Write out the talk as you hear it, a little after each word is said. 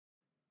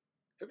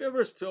Have you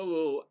ever spilled a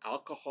little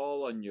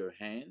alcohol on your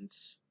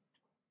hands?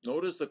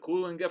 Notice the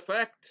cooling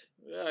effect?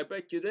 Yeah, I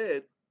bet you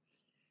did.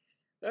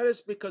 That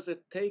is because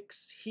it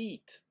takes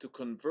heat to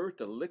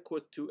convert a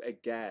liquid to a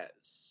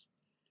gas.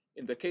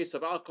 In the case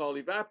of alcohol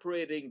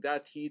evaporating,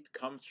 that heat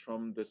comes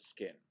from the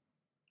skin.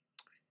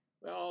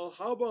 Well,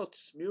 how about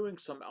smearing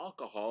some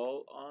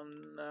alcohol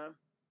on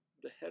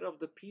the head of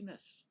the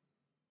penis?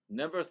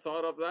 Never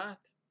thought of that?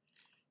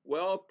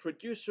 Well,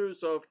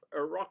 producers of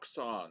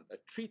Eroxon, a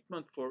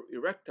treatment for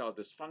erectile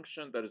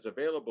dysfunction that is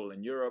available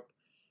in Europe,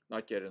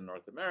 not yet in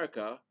North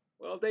America,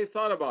 well, they've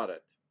thought about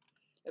it.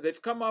 And they've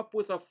come up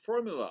with a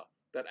formula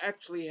that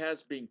actually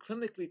has been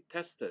clinically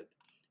tested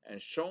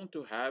and shown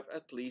to have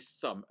at least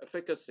some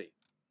efficacy.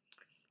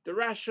 The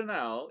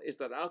rationale is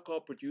that alcohol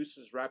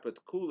produces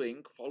rapid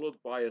cooling followed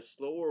by a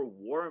slower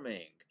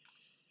warming,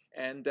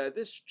 and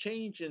this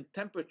change in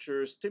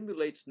temperature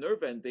stimulates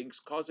nerve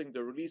endings, causing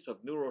the release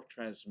of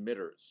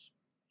neurotransmitters.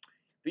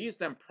 These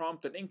then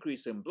prompt an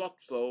increase in blood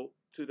flow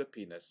to the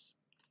penis.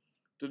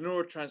 The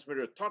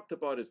neurotransmitter talked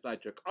about is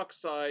nitric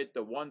oxide,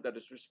 the one that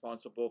is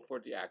responsible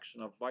for the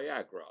action of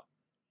Viagra.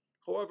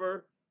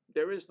 However,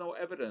 there is no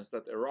evidence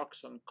that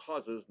Eroxon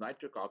causes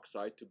nitric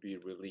oxide to be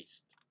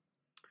released.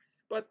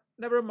 But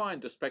never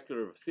mind the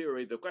speculative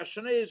theory, the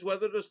question is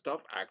whether the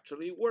stuff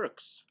actually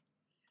works.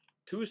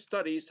 2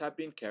 studies have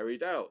been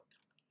carried out.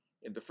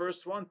 In the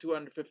first one,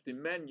 250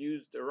 men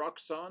used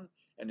Eroxon,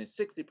 and in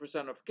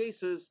 60% of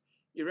cases,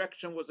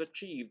 erection was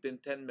achieved in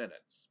 10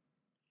 minutes.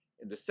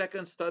 In the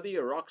second study,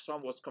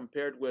 Eroxon was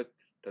compared with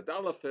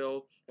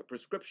tadalafil, a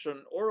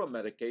prescription oral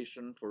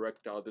medication for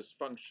erectile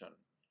dysfunction.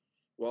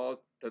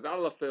 While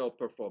tadalafil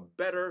performed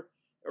better,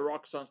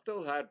 Eroxon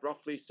still had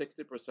roughly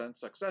 60%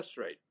 success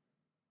rate.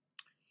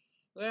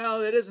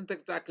 Well, it isn't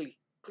exactly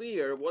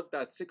clear what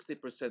that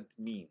 60%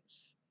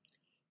 means.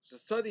 The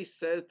study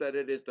says that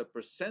it is the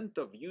percent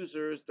of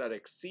users that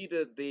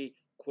exceeded the,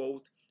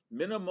 quote,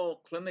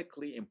 minimal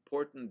clinically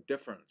important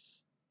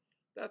difference.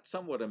 That's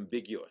somewhat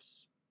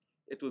ambiguous.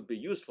 It would be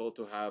useful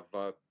to have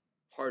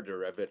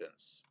harder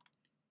evidence.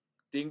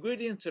 The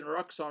ingredients in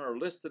Eroxon are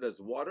listed as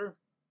water,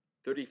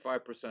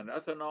 35%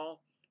 ethanol,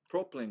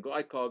 propylene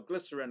glycol,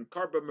 glycerin,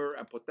 carbomer,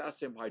 and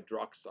potassium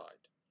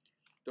hydroxide.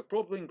 The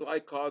propylene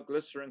glycol,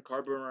 glycerin,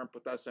 carbomer, and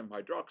potassium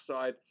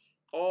hydroxide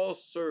all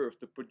serve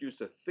to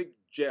produce a thick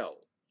gel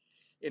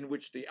in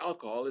which the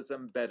alcohol is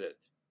embedded.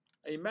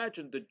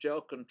 Imagine the gel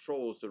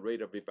controls the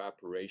rate of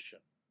evaporation.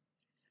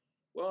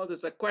 Well,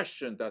 there's a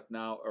question that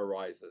now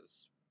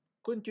arises.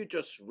 Couldn't you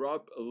just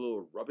rub a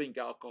little rubbing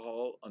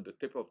alcohol on the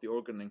tip of the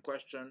organ in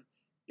question,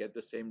 get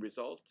the same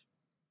result?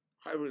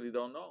 I really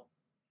don't know.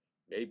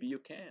 Maybe you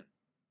can.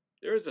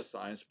 There is a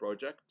science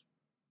project.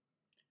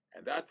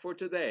 And that for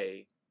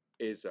today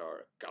is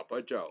our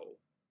Kappa Joe.